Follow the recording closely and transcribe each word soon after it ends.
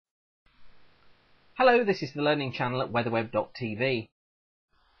Hello, this is the Learning Channel at weatherweb.tv.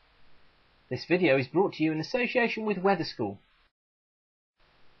 This video is brought to you in association with Weather School.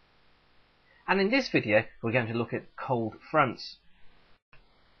 And in this video we're going to look at cold fronts.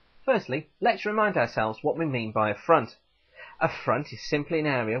 Firstly, let's remind ourselves what we mean by a front. A front is simply an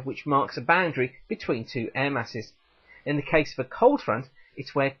area which marks a boundary between two air masses. In the case of a cold front,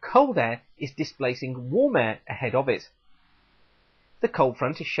 it's where cold air is displacing warm air ahead of it. The cold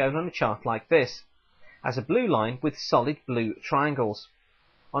front is shown on a chart like this, as a blue line with solid blue triangles.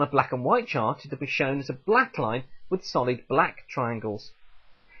 On a black and white chart it will be shown as a black line with solid black triangles.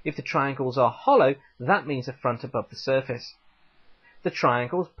 If the triangles are hollow, that means a front above the surface. The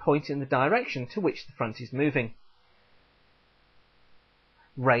triangles point in the direction to which the front is moving.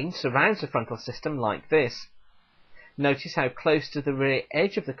 Rain surrounds the frontal system like this. Notice how close to the rear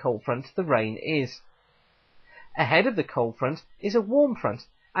edge of the cold front the rain is. Ahead of the cold front is a warm front,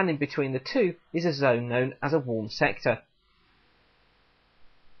 and in between the two is a zone known as a warm sector.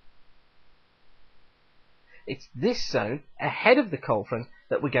 It's this zone ahead of the cold front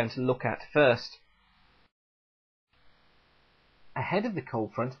that we're going to look at first. Ahead of the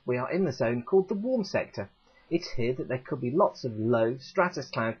cold front we are in the zone called the warm sector. It's here that there could be lots of low stratus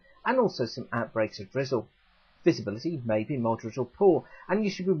cloud and also some outbreaks of drizzle. Visibility may be moderate or poor, and you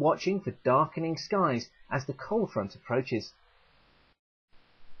should be watching for darkening skies as the cold front approaches.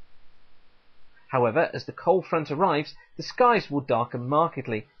 However, as the cold front arrives, the skies will darken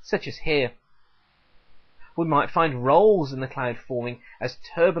markedly, such as here. We might find rolls in the cloud forming as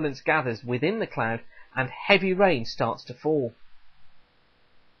turbulence gathers within the cloud and heavy rain starts to fall.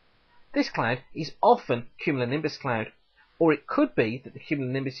 This cloud is often cumulonimbus cloud, or it could be that the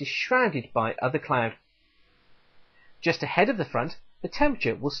cumulonimbus is shrouded by other cloud. Just ahead of the front, the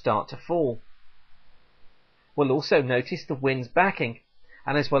temperature will start to fall. We'll also notice the winds backing,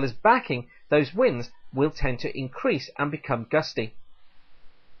 and as well as backing, those winds will tend to increase and become gusty.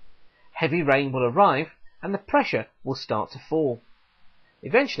 Heavy rain will arrive and the pressure will start to fall.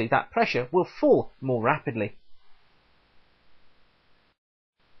 Eventually that pressure will fall more rapidly.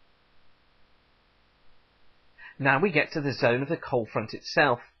 Now we get to the zone of the cold front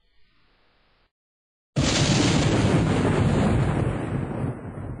itself.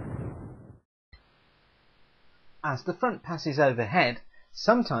 As the front passes overhead,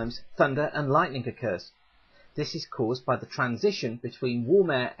 sometimes thunder and lightning occurs. This is caused by the transition between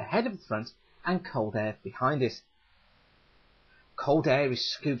warm air ahead of the front and cold air behind it. Cold air is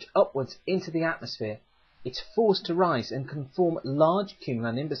scooped upwards into the atmosphere. It's forced to rise and can form large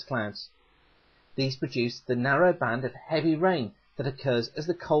cumulonimbus clouds. These produce the narrow band of heavy rain that occurs as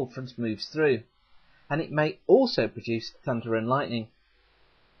the cold front moves through, and it may also produce thunder and lightning.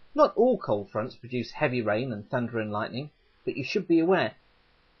 Not all cold fronts produce heavy rain and thunder and lightning, but you should be aware.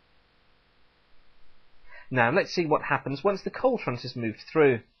 Now let's see what happens once the cold front has moved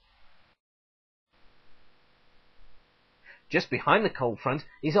through. Just behind the cold front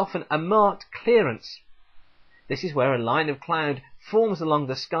is often a marked clearance. This is where a line of cloud forms along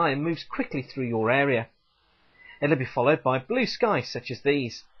the sky and moves quickly through your area. It'll be followed by blue skies such as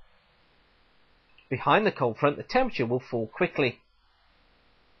these. Behind the cold front the temperature will fall quickly.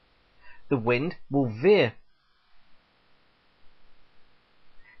 The wind will veer.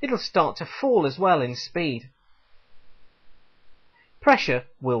 It'll start to fall as well in speed. Pressure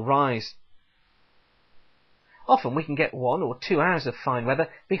will rise. Often we can get 1 or 2 hours of fine weather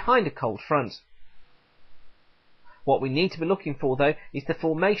behind a cold front. What we need to be looking for though is the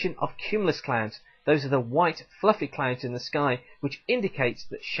formation of cumulus clouds. Those are the white fluffy clouds in the sky which indicates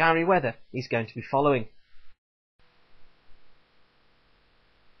that showery weather is going to be following.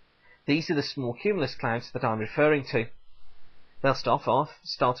 These are the small cumulus clouds that I'm referring to. They'll start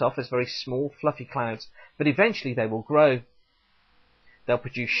off as very small fluffy clouds, but eventually they will grow. They'll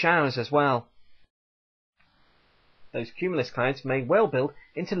produce showers as well. Those cumulus clouds may well build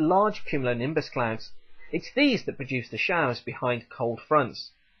into large cumulonimbus clouds. It's these that produce the showers behind cold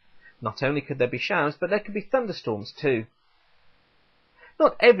fronts. Not only could there be showers, but there could be thunderstorms too.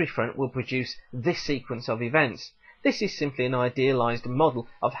 Not every front will produce this sequence of events. This is simply an idealized model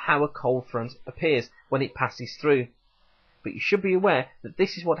of how a cold front appears when it passes through. But you should be aware that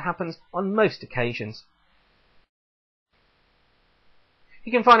this is what happens on most occasions.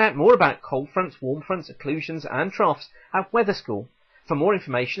 You can find out more about cold fronts, warm fronts, occlusions and troughs at Weather School. For more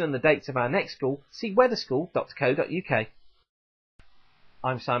information and the dates of our next school, see weatherschool.co.uk.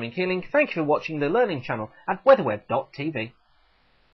 I'm Simon Keeling. Thank you for watching the Learning Channel at weatherweb.tv.